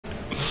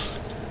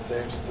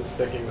James is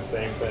thinking the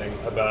same thing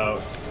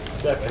about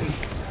Devin.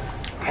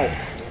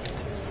 Oh.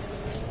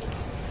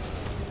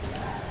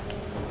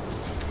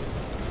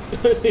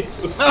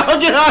 Oh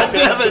god,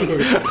 Devin!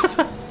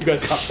 You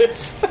guys got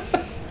this.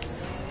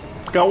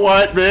 Go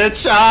what,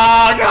 bitch?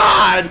 Oh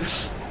god!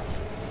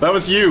 That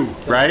was you,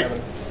 right?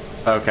 Devin.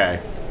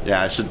 Okay.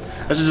 Yeah, I should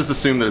just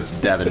assume that it's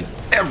Devin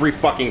every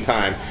fucking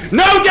time.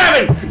 No,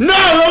 Devin! No,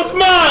 that was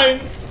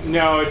mine!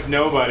 No, it's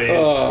nobody. Come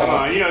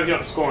on, you know you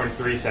don't score in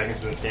 3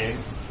 seconds in this game.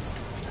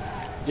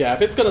 Yeah,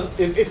 if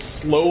it's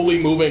slowly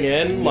moving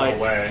in, No like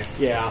way.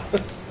 yeah.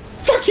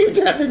 Fuck you,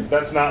 Devin!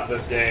 That's not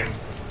this game.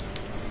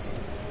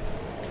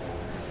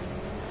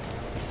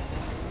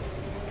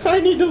 I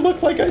need to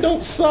look like I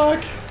don't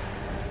suck.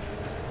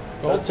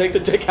 Well, take the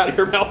dick out of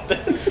your mouth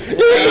then.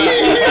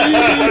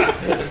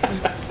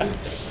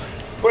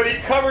 But he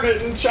covered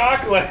it in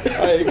chocolate.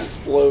 I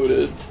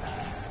exploded.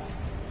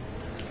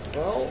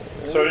 Well,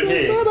 So did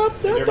he.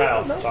 In your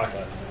mouth, no.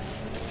 chocolate.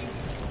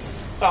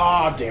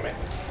 Ah, damn it.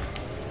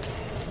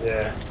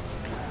 Yeah.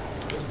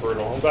 It's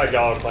brutal. I'm glad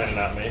y'all are playing it,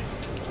 not me.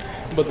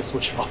 But the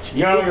switch off to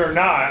you. No, you're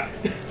not.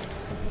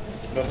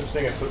 No such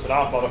thing as switching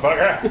off,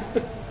 motherfucker.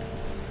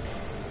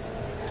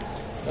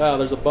 Ah,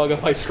 there's a bug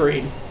on my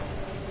screen.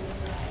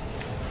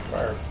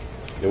 Fire.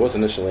 It was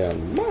initially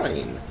on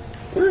mine.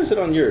 Where is it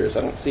on yours?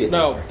 I don't see it.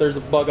 No, anymore. there's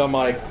a bug on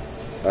my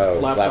Oh,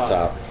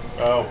 laptop.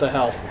 Oh. What the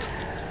hell?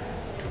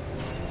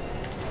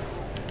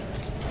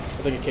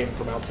 I think it came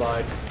from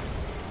outside.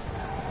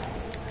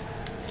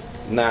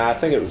 Nah, I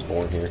think it was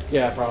born here.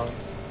 Yeah, probably.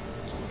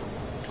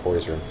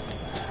 Corey's room.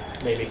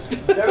 Maybe.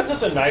 Devin's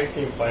such a nice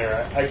team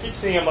player. I keep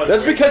seeing him like.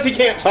 That's because he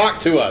can't talk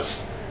to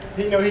us.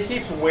 he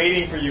keeps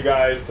waiting for you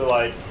guys to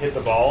like hit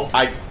the ball.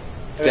 I And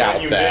then doubt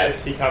when you that.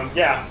 miss, he comes.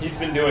 Yeah, he's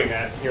been doing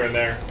that here and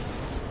there.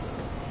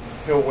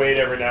 He'll wait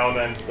every now and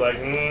then, be like,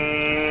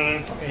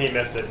 he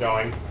missed it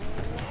going.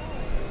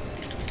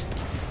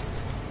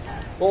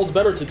 Well, it's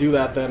better to do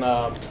that than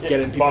get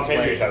in people's Bump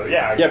into way. each other.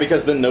 Yeah. Yeah,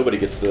 because then nobody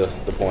gets the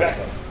point.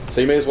 Exactly. So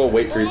you may as well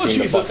wait for your Oh,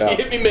 team Jesus, to he fuck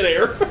hit up. me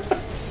midair.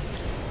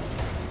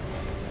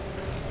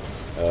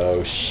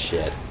 Oh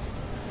shit.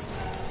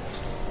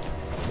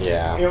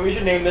 Yeah. You know, we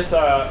should name this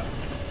how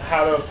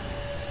to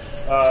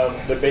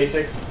the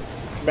basics,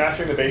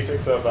 mastering the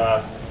basics of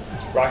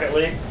Rocket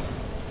League,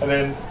 and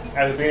then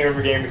at the beginning of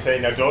every game we say,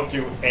 now don't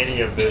do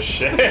any of this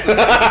shit,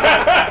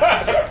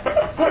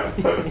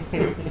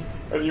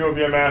 and you will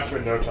be a master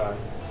in no time.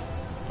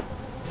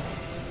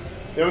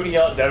 Then we can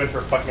yell at Devin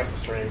for fucking up the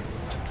stream.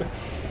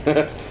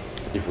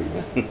 If we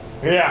win.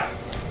 Yeah.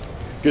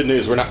 Good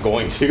news, we're not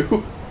going to.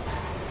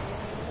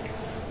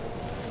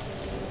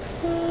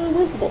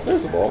 Where's the ball?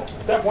 There's the ball.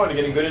 Step 1 to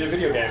getting good at a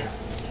video game.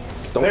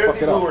 Don't There are fuck it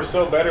people who are up.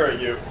 so better at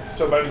you,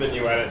 so better than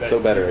you at it, that So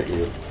better at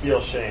you.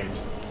 feel shamed.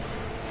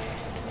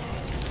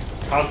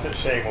 Constant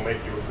shame will make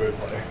you a good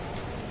player.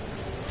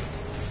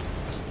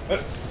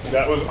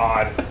 That was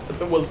odd.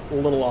 It was a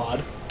little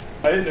odd.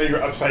 I didn't know you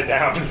were upside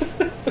down.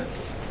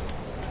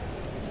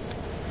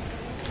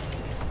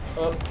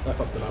 Oh, I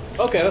fucked it up.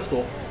 Okay, that's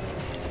cool.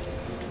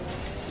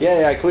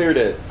 Yay, I cleared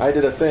it. I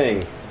did a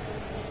thing.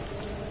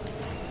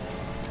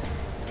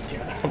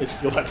 Damn it, I want to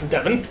steal that from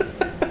Devin.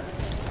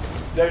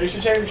 Devin, you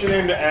should change your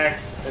name to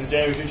X, and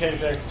James, you should change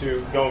your X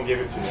to Go and Give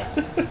It to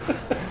You.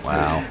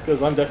 Wow.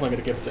 Because I'm definitely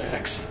going to give it to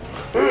X.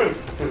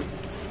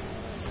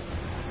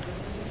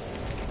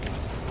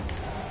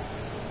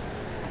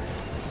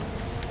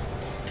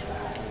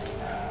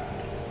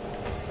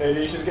 Maybe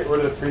you should just get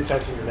rid of the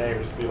pretense of your name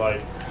and just be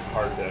like,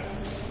 hard diff.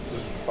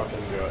 Just fucking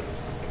do it.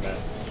 Just commit.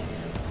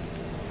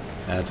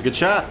 That's a good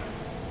shot.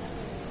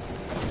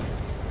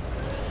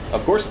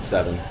 Of course it's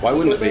 7. Why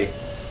wouldn't it be?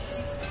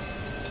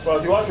 Well,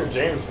 if you watch where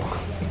James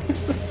was.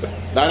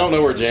 I don't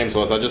know where James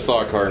was. I just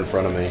saw a car in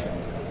front of me.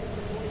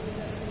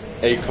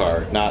 A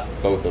car, not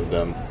both of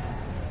them.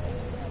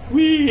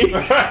 Whee!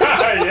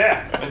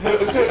 Yeah.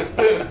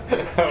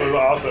 That was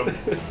awesome.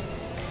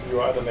 You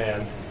are the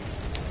man.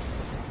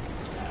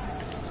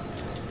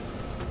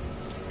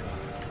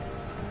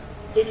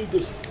 I need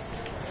this.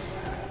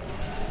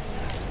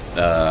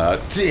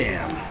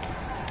 Damn.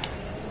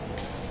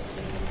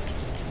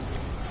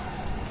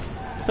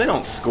 If they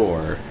don't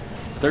score,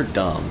 they're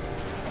dumb.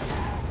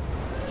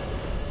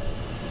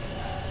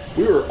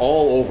 We were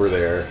all over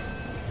there,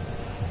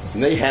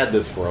 and they had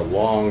this for a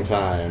long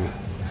time.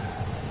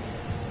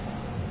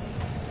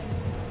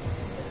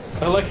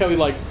 I like how he,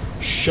 like,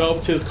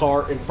 shoved his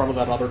car in front of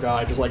that other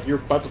guy, just like, you're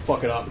about to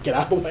fuck it up. Get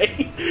out of the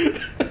way.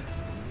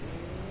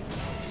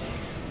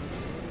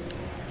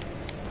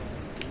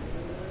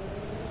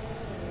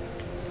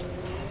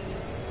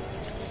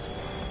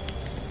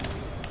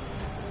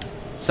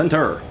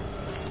 Center.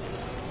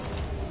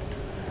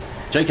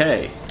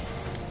 JK. If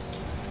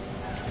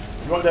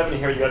you want Devin to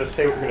hear, you gotta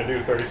say what you're gonna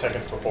do 30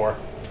 seconds before.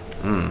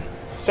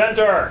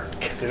 Center!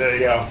 Okay, there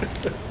you go.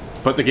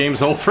 But the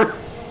game's over.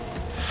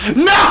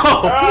 No!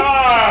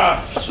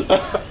 Ah!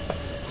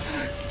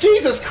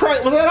 Jesus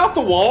Christ, was that off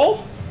the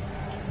wall?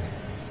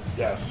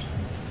 Yes.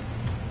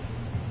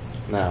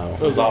 No,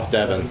 it was off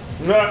Devin.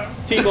 Nah.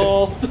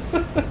 T-ball.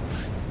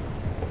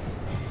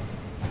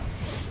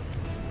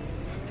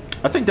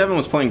 I think Devin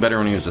was playing better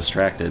when he was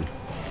distracted.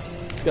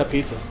 He's got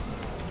pizza.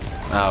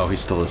 Oh, he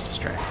still is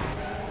distracted.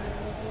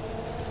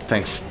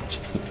 Thanks.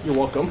 You're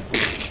welcome.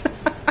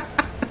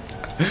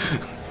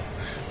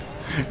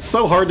 It's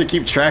so hard to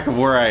keep track of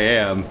where I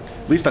am.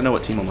 At least I know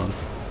what team I'm on.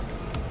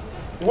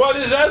 What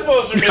is that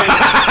supposed to mean?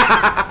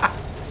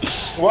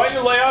 Why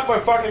you lay off my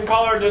fucking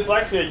collar of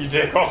dyslexia, you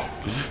dickhole?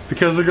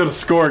 Because they're gonna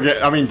score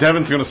again. I mean,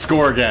 Devin's gonna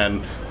score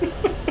again.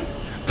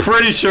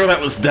 Pretty sure that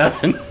was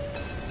Devin.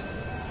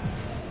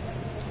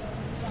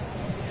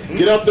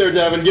 Get up there,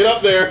 Devin. Get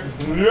up there.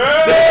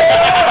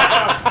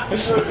 Yeah!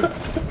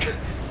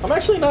 I'm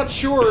actually not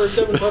sure if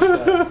Devin touched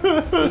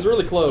that. It was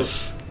really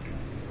close.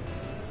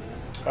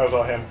 That was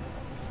all him.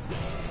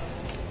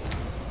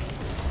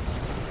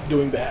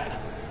 Doing bad.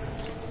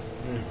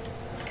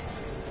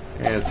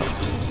 Yeah, it's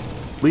something.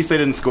 At least they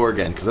didn't score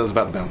again, because I was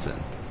about to bounce in.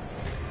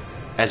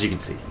 As you can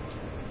see.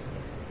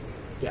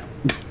 Yeah.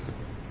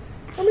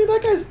 I mean,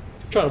 that guy's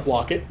trying to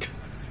block it.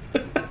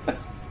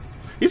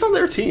 He's on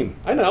their team.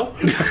 I know.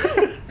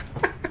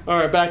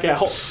 Alright, back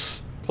out.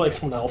 Play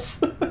someone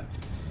else.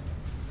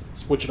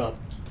 Switch it up.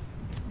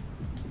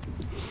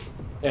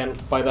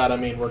 And by that I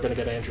mean we're gonna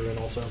get Andrew in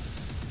also.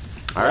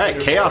 Alright,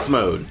 Chaos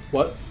Mode.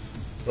 What?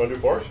 You wanna do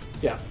force?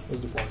 Yeah,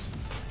 let's do forms.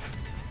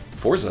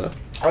 Forza.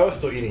 I was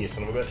still eating, you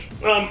son of a bitch.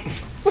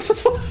 What the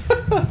fuck?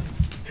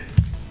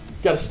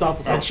 Gotta stop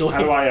eventually.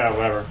 How do I,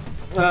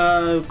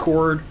 whatever.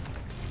 Chord.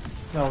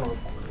 I don't know what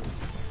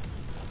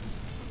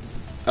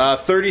chord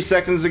is. 30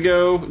 seconds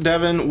ago,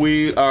 Devin,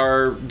 we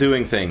are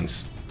doing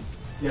things.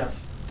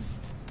 Yes.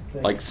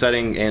 Thanks. Like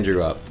setting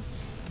Andrew up.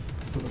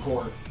 For the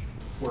chord.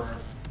 Where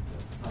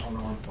I don't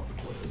know where the fuck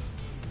the chord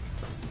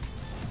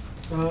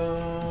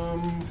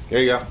is.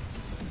 There you go.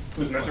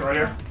 Who's missing right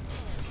here?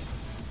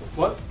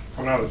 What?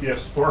 Oh no, the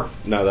PS4.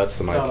 No, that's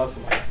the mic. No, that's the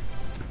mic.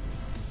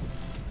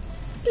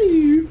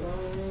 Is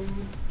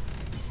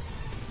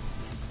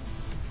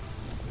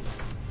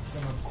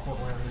that another chord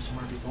wire here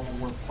somewhere? I just don't know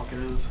where the fuck it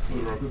is. Does the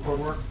Roku cord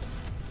work?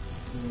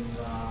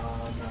 No.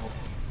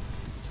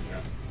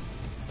 Yeah.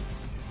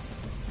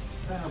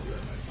 I'll be right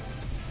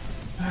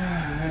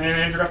And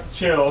Andrew got to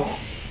chill.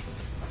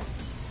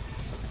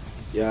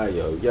 Yeah,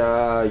 yo,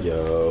 yeah,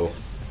 yo.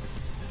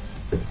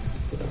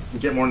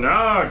 Get more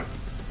nog.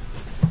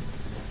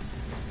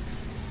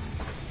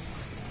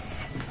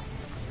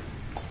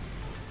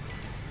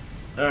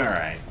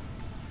 Alright.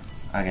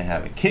 I can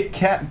have a Kit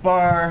Kat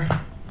bar,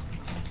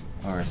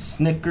 or a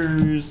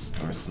Snickers,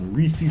 or some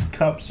Reese's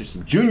Cups, or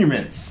some Junior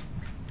Mints.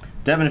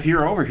 Devin, if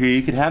you're over here,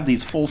 you could have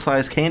these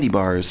full-size candy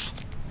bars.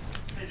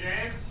 Hey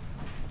James.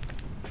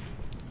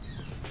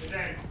 Hey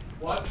James.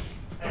 What?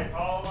 Hey,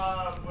 call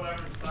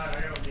whatever decide.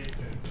 I gotta leave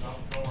soon, so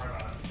don't worry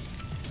about it.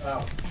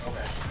 Oh,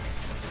 okay.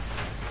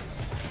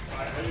 I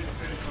need to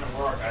finish my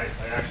work. I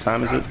actually What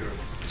time is it? got to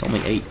It's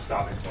only 8. a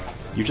stopping point.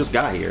 So. You just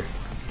got here.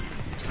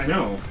 I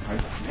know.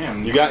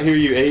 Man. You got here,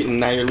 you ate, and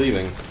now you're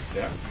leaving.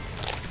 Yeah.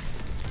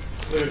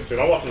 Leave it soon.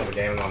 I'll watch another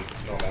game and no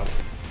one else.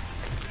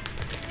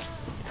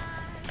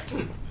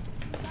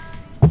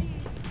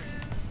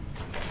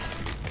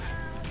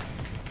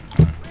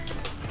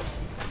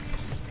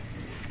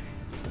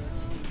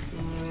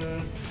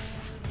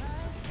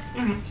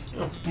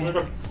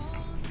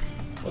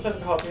 Let's have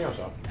some jalapeno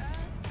sauce.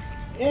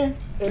 Yeah.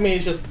 I mean,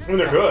 it's just. I mean,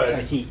 they're good.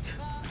 Kind of heat.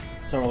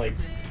 It's not really.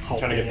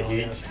 Trying to get the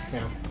heat.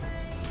 Yeah.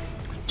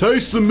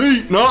 Taste the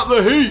meat, not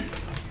the heat!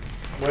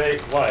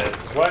 Wait, what?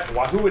 What?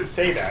 Why, who would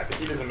say that? The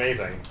heat is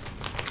amazing.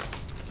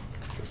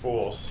 You're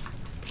fools.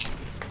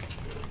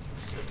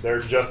 They're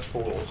just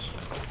fools.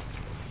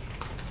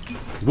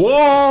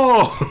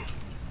 Whoa!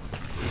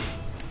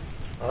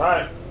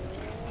 Alright.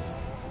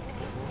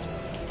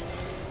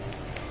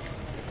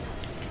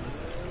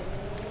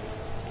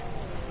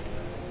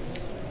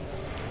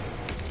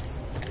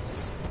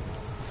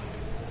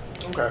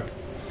 Okay.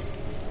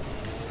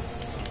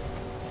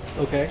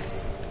 Okay.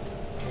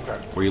 Okay.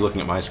 Were you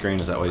looking at my screen?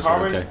 Is that why you said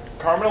okay?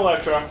 Carmen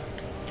Electra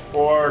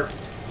or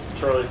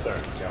Charlize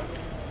Theron. Yeah.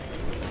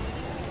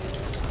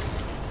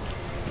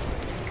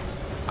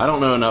 I don't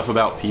know enough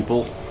about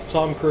people.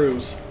 Tom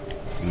Cruise.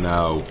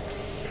 No.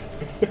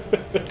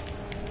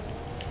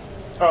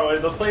 Oh,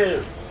 wait, let's play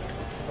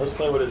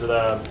what is it?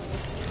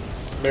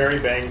 Marry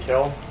Bang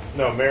Kill?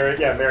 No, Marry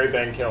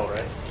Bang Kill,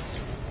 right?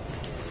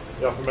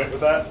 Y'all familiar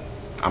with that?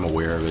 I'm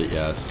aware of it,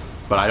 yes.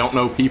 But I don't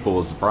know people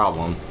is the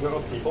problem. You know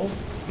people?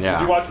 Yeah.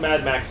 Did you watch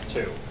Mad Max 2?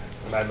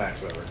 Or Mad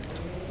Max, whatever.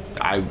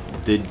 I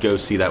did go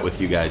see that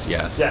with you guys,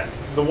 yes. Yes,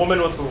 the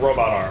woman with the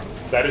robot arm.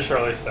 That is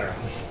Charlize Theron.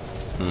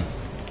 Hmm.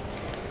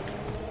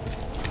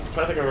 I'm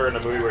trying to think of her in a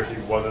movie where she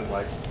wasn't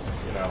like,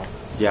 you know.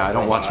 Yeah, I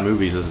don't watch robot.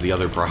 movies is the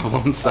other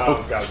problem, so.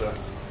 Oh, gotcha.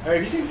 Hey,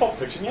 have you seen Pulp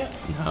Fiction yet?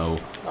 No.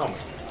 Oh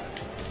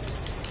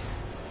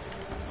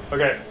my.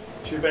 Okay,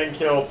 she bang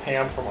kill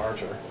Pam from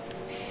Archer.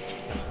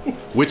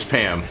 Which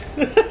Pam?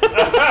 Let's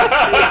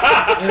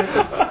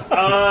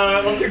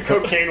do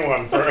cocaine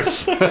one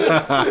first.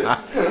 I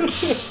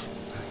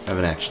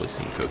haven't actually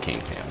seen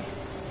Cocaine Pam.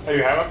 Oh,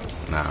 you haven't?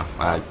 No,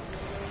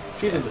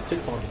 She's into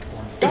tit porn.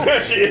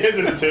 She is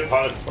in a tit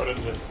pod,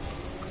 isn't it?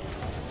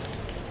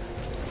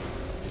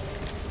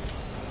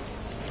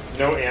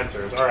 no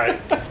answers. All right,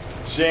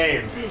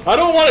 James. I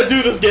don't want to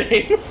do this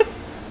game. The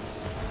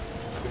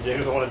game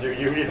doesn't want to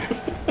do you either.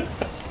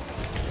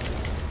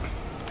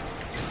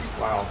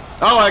 Wow.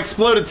 Oh, I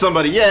exploded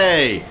somebody.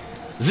 Yay!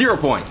 0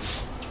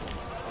 points.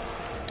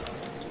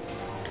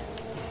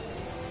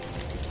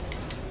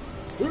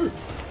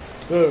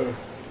 Uh,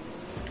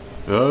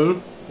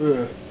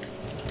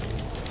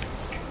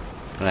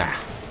 Ah.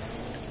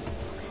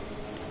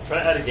 Try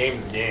to add a game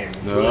to the game.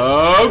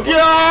 Oh,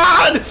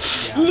 God!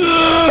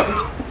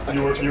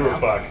 You were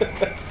fucked.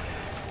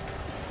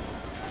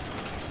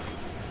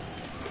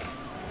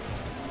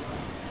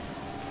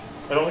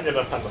 I don't think I have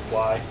enough time to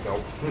fly.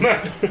 Nope.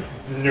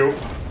 Nope.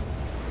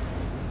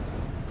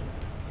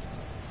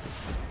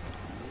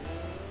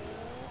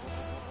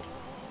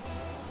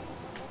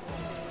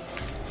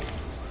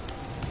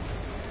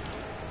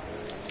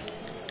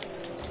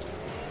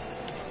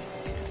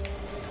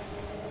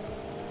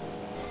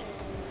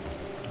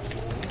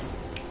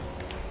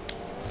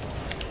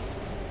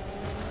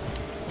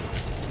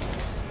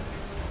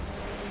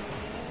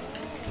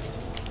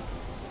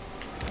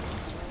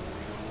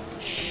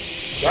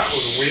 That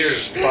was weird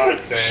as fuck,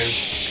 Dave.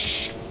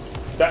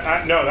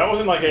 No, that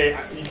wasn't like a...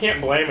 You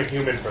can't blame a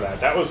human for that.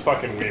 That was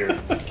fucking weird.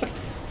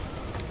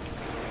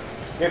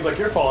 Game's like,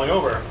 you're falling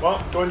over.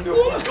 Well, go ahead and do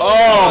it.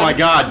 Oh my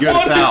God, good,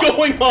 it's out. What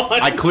is going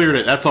on? I cleared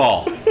it, that's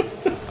all.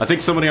 I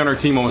think somebody on our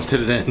team almost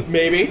hit it in.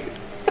 Maybe.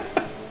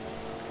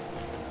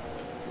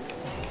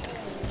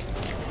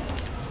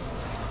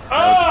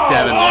 Oh,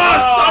 Devin.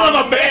 son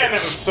of a man! That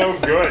was so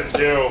good,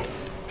 too.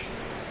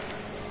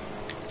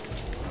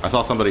 I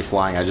saw somebody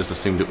flying, I just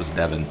assumed it was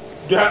Devin.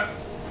 Yeah.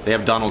 They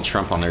have Donald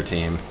Trump on their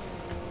team.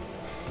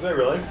 Is that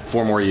really?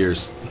 4 more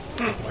years.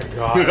 Oh my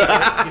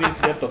god. He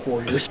needs to get the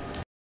 4 years.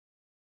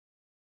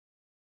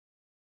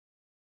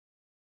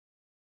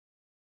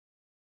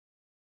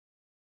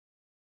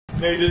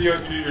 No, you did your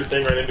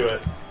thing right into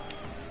it.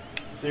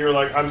 So you were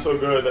like, I'm so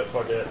good that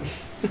fuck it.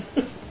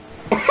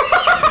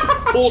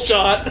 Cool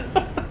shot.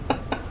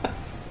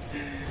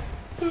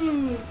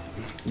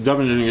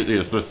 Devin didn't get the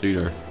assist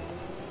either.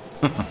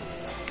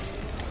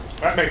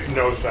 That makes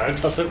no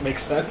sense. Doesn't make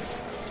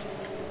sense.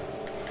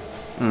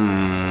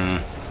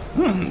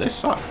 They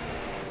suck.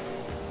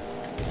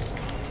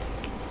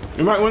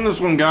 You might win this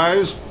one,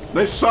 guys.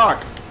 They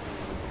suck.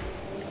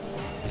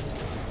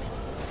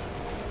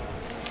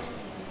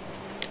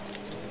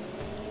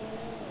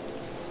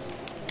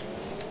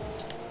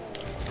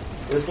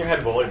 This game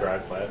had volley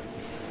drive play.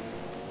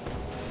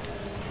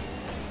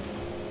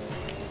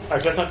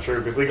 Actually, that's not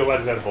true, because League of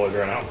Legends has volley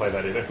drive, and I don't play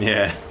that either.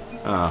 Yeah.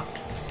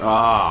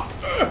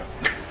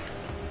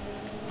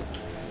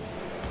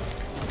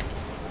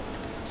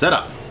 Set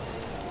up.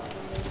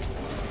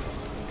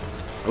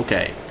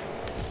 Okay.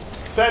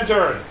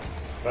 Centered!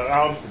 That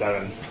ounce for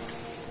Devin.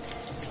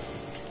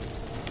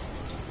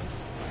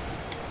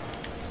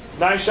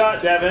 Nice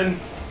shot, Devin.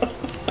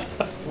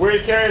 Where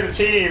you carry the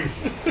team?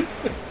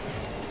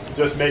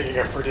 Just making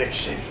a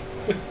prediction.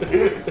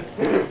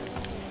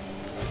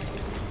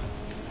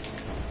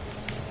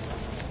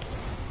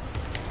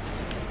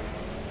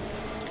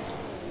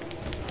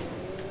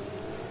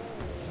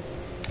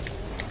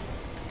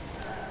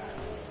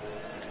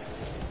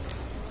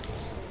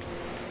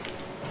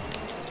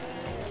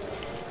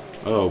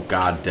 Oh,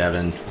 God,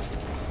 Devin.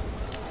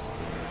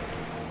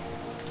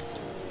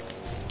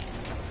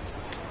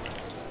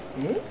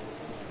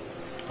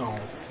 Oh.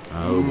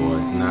 Oh, boy.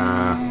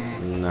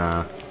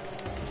 Nah.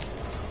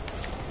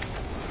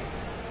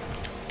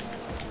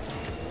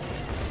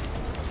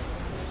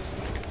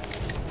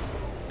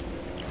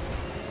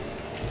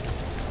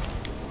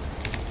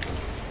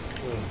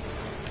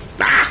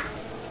 Ah!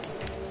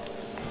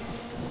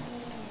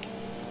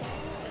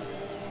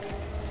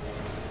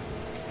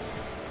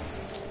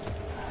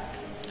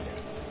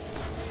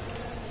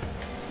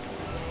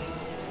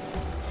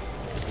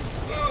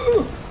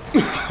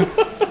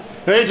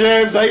 Hey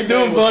James, how you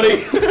doing,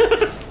 buddy?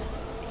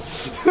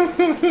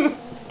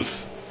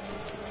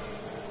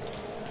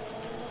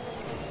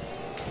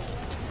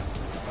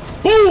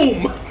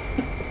 Boom!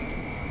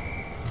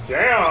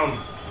 Damn!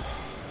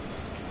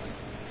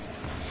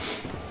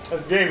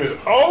 This game is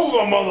over,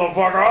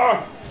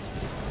 motherfucker!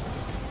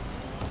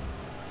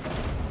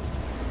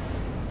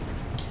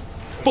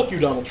 Fuck you,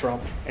 Donald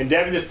Trump. And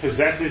Devin just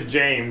possesses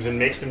James and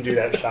makes him do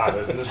that shot.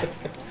 Isn't this?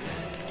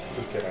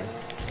 Just kidding.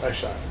 Nice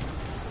shot.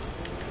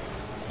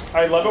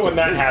 I love it when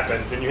that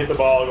happens and you hit the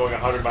ball going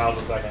 100 miles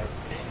a second.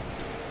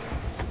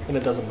 And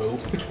it doesn't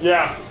move.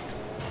 Yeah.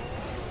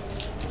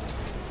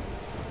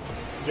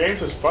 James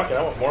says, fuck it,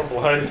 I want more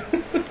blood.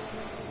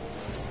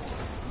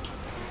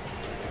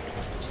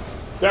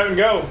 Devin,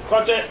 go.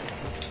 Clutch it.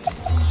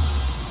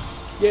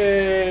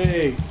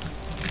 Yay!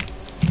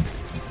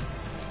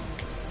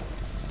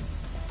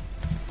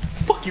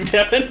 Fuck you,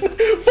 Devin.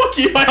 Fuck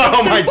you. I have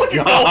Oh my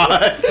fucking God.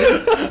 goals.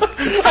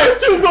 I have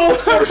 2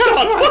 goals, 4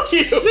 shots. Fuck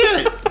you.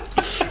 Shit!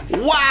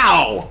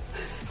 Wow!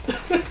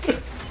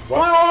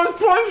 Where did all the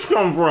points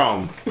come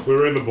from?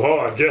 Clearing the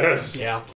ball, I guess. Yeah.